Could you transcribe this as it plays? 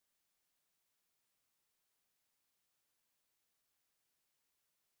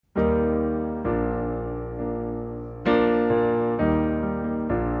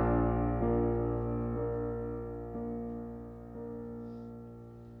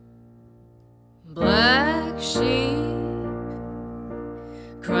Black sheep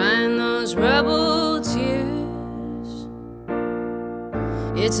crying those rebel tears.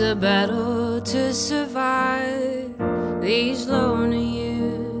 It's a battle to survive these lonely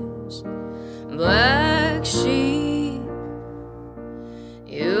years. Black sheep,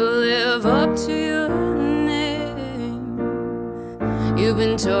 you live up to your name. You've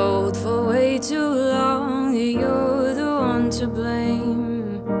been told for way too long that you're the one to blame.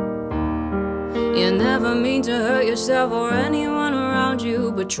 You never mean to hurt yourself or anyone around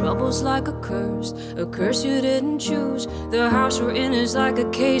you, but trouble's like a curse you didn't choose. The house we're in is like a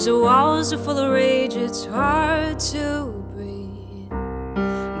cage, the walls are full of rage. It's hard to breathe,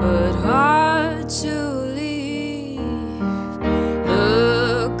 but hard to leave.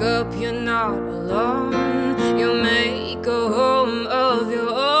 Look up, you're not alone. You'll make a home of your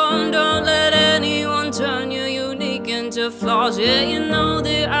own. Don't let anyone turn you unique into flaws. Yeah, you know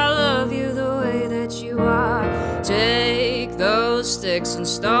that I love you the way that you are. Take those sticks and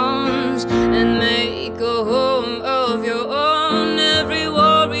stones and make a home of your own. Every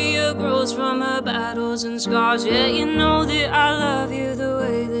warrior grows from her battles and scars. Yeah, you know that I love you the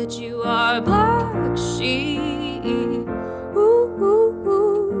way that you are. Black sheep, ooh, ooh,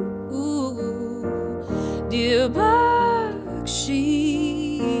 ooh, ooh. Dear black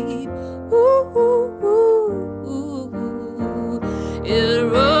sheep, ooh, ooh, ooh, ooh. It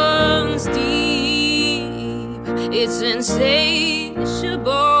runs deep, it's insatiable,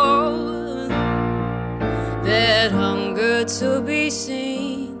 that hunger to be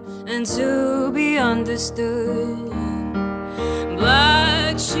seen and to be understood.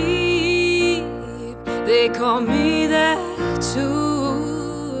 Black sheep, they call me that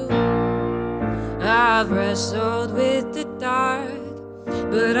too. I've wrestled with the dark,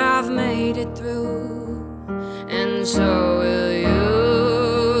 but I've made it through, and so will you.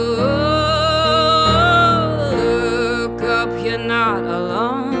 Look up, you're not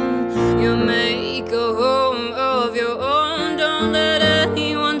alone. You make a home of your own. Don't let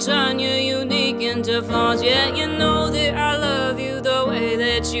anyone turn you unique into flaws. Yeah, you know that I love you the way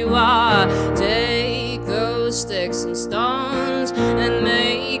that you are. Take those sticks and stones and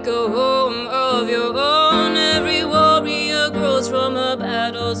make a home of your own. Every warrior grows from her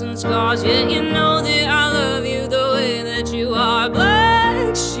battles and scars. Yeah, you know that I love you the way that you are.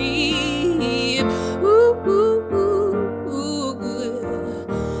 Black sheep, ooh, ooh, ooh,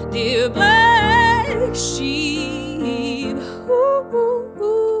 ooh. Dear black sheep, ooh, ooh,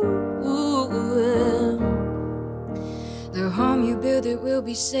 ooh, ooh. The home you build, it will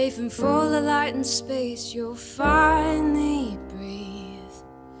be safe and full of light and space. You'll finally breathe,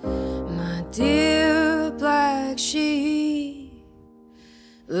 my dear black sheep.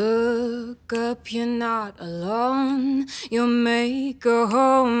 Look up, you're not alone. You'll make a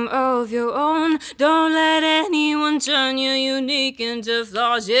home of your own. Don't let anyone turn you unique into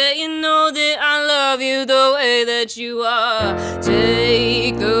flaws. Yeah, you know that I love you the way that you are.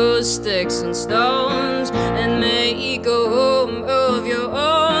 Take those sticks and stones and make a home of your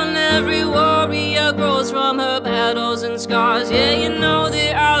own. Every warrior grows from her battles and scars. Yeah, you know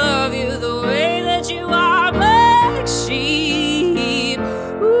that I love you the way that you are. Black sheep,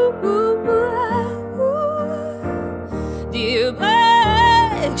 ooh, ooh, ooh, ooh. Dear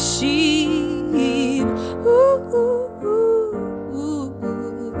black sheep, ooh, ooh, ooh, ooh,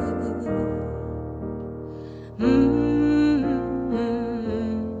 ooh.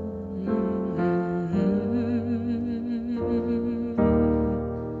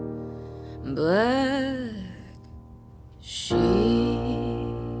 Black sheep.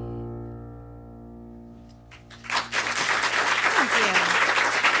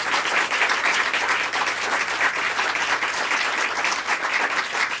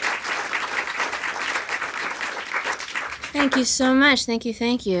 Thank you so much. Thank you,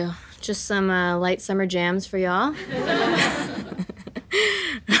 thank you. Just some light summer jams for y'all.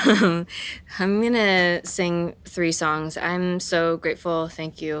 I'm gonna sing 3 songs. I'm so grateful.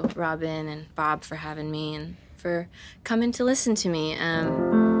 Thank you, Robin and Bob, for having me and for coming to listen to me.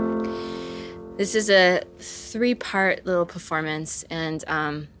 This is a 3-part little performance, and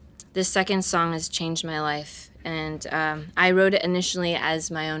this second song has changed my life. And I wrote it initially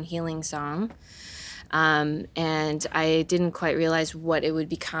as my own healing song. And I didn't quite realize what it would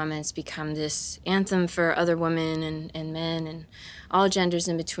become. It's become this anthem for other women and men and all genders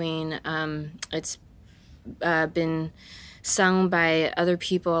in between. It's been sung by other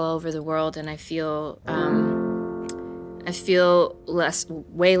people all over the world, and I feel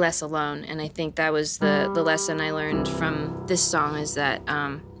way less alone. And I think that was the lesson I learned from this song, is that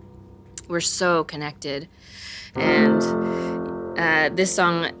we're so connected. And this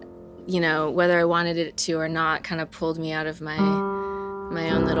song, you know, whether I wanted it to or not, kind of pulled me out of my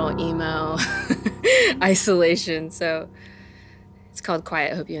own little emo isolation. So it's called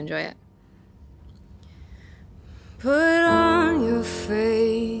Quiet. Hope you enjoy it. Put on your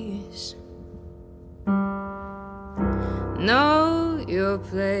face, know your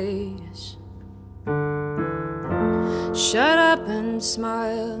place, shut up and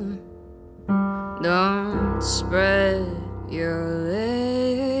smile, don't spread your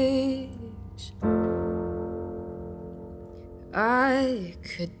legs. I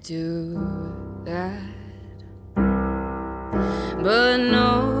could do that, but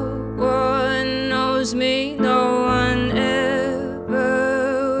no one knows me, no one ever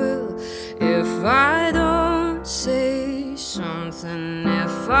will. If I don't say something,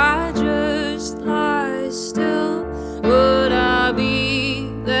 if I just lie still, would I be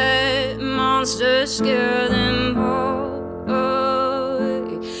that monster, scare them all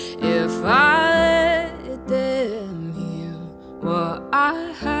away? If I let them hear what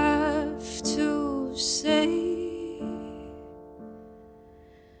I have to say,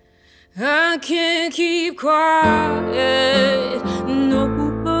 I can't keep quiet, no,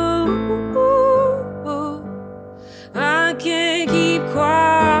 I can't keep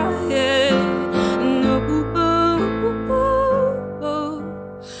quiet, no,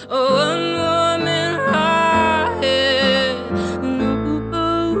 one woman riot, no,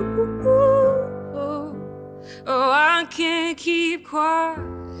 oh, I can't keep quiet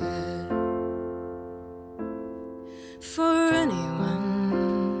for anyone.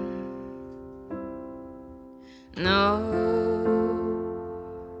 No,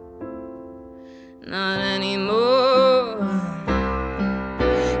 not anymore,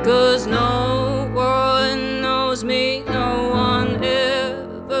 'cause no one knows me, no one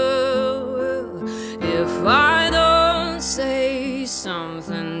ever will. If I don't say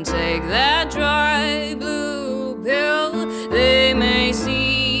something, take that dry blue pill, they may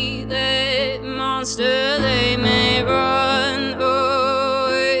see that monster, they may run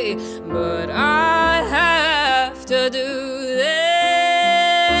away, but I have to do this.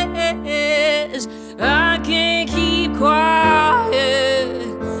 I can't keep quiet,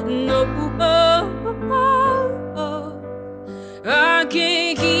 no, I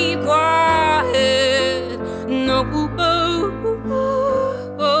can't keep quiet, no,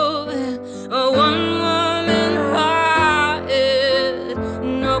 one woman riot,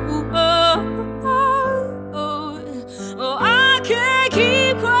 no, oh, I can't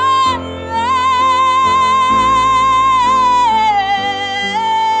keep quiet.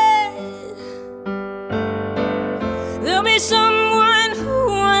 There'll be someone who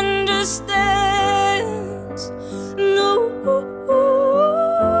understands. No,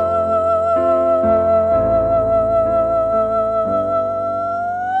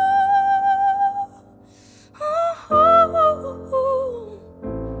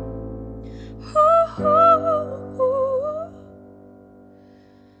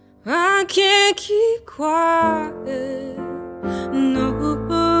 I can't keep quiet, no,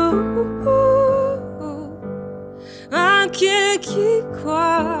 I can't keep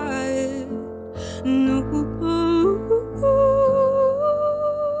quiet, no,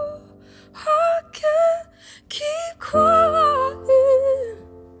 I can't keep quiet,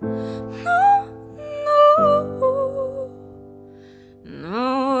 no, no,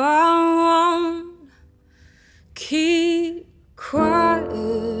 I won't keep quiet.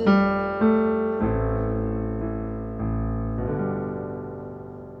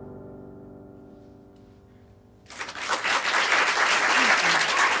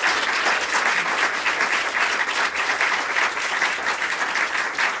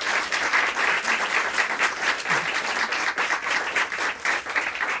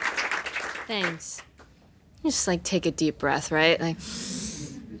 Thanks. Just like take a deep breath, right? Like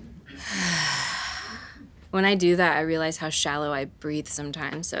when I do that, I realize how shallow I breathe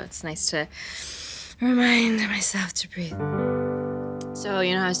sometimes. So it's nice to remind myself to breathe. So,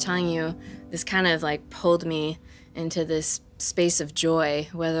 you know, I was telling you, this kind of like pulled me into this space of joy,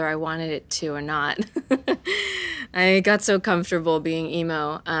 whether I wanted it to or not. I got so comfortable being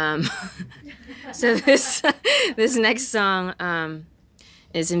emo. So this next song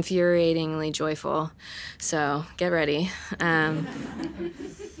is infuriatingly joyful, so get ready.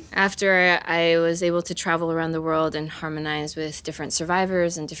 After I was able to travel around the world and harmonize with different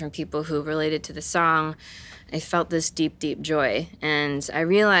survivors and different people who related to the song, I felt this deep, deep joy. And I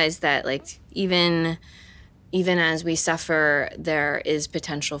realized that, like, even as we suffer, there is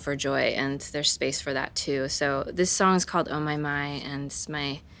potential for joy, and there's space for that too. So this song is called Oh My My, and it's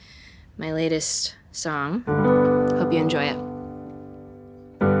my latest song. Hope you enjoy it.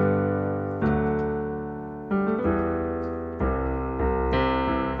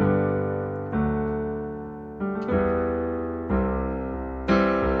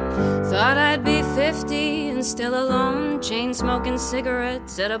 home still alone, chain smoking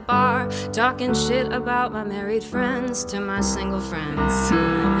cigarettes at a bar, talking shit about my married friends to my single friends.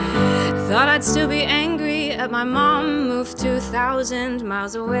 Thought I'd still be angry at my mom, moved 2,000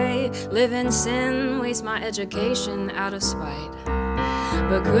 miles away, live in sin, waste my education out of spite.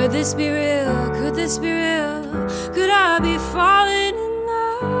 But could this be real? Could this be real? Could I be falling in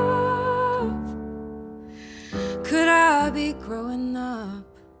love? Could I be growing up?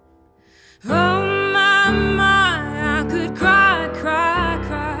 Oh my, I could cry, cry,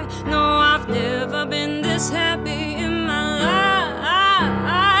 cry. No, I've never been this happy in my life.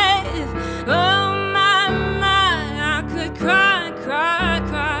 Oh my, I could cry, cry,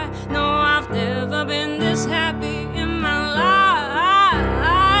 cry. No, I've never been this happy in my life.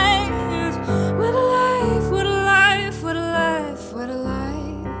 What a life, what a life, what a life, what a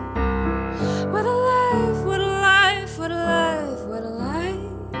life. What a life, what a life, what a life, what a life.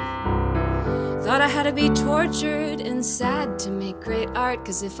 Thought I had to be tortured and sad to make great art,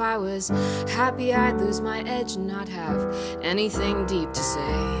 'cause if I was happy I'd lose my edge and not have anything deep to say.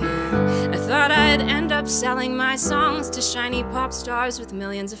 I thought I'd end up selling my songs to shiny pop stars with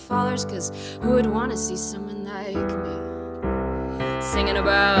millions of followers, 'cause who would want to see someone like me singing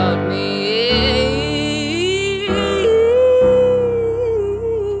about me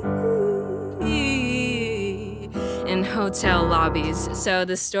in hotel lobbies. So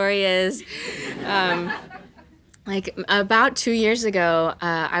the story is, like about 2 years ago,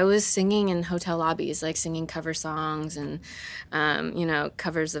 I was singing in hotel lobbies, like singing cover songs and, you know,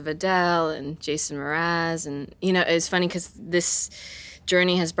 covers of Adele and Jason Mraz. And, you know, it's funny because this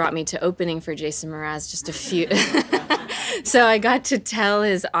journey has brought me to opening for Jason Mraz just a few. So I got to tell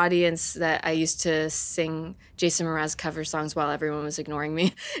his audience that I used to sing Jason Mraz cover songs while everyone was ignoring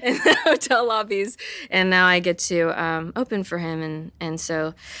me in the hotel lobbies. And now I get to open for him. And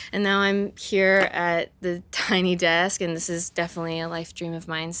now I'm here at the tiny desk, and this is definitely a life dream of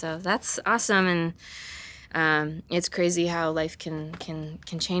mine. So that's awesome. And it's crazy how life can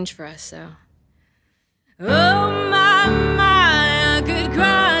change for us. So. Oh my, I could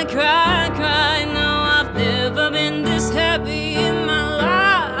cry, cry, cry. No, I've never been this happy in my life.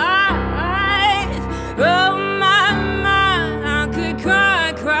 Oh my, I could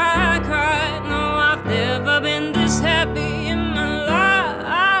cry, cry, cry. No, I've never been this happy in my life.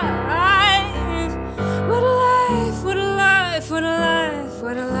 What a life, what a life, what a life,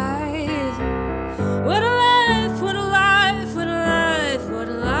 what a life. What a life, what a life, what a life, what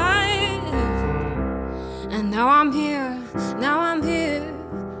a life. And now I'm here,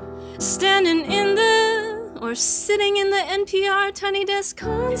 standing in or sitting in the NPR tiny desk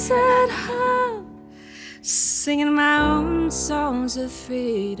concert hall, singing my own songs of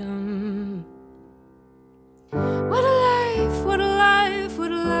freedom. What a life, what a life,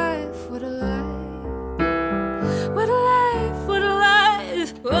 what a life, what a life. What a life, what a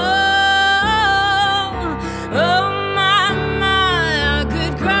life. Oh, oh my, I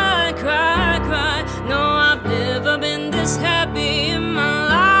could cry, cry, cry. No, I've never been this happy in my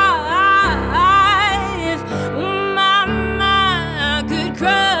life. Oh my, I could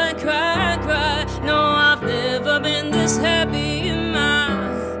cry, cry, cry. No, I've never been this happy in my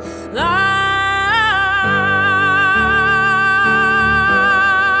life.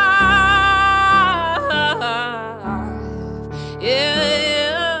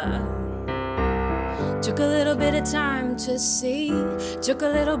 Took a little bit of time to see, took a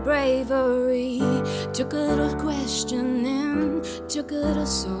little bravery, took a little questioning, took a little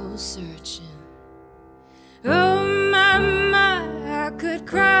soul searching. Oh my, I could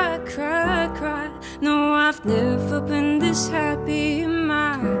cry, cry, cry. No, I've never been this happy in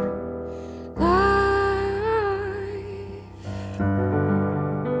my life.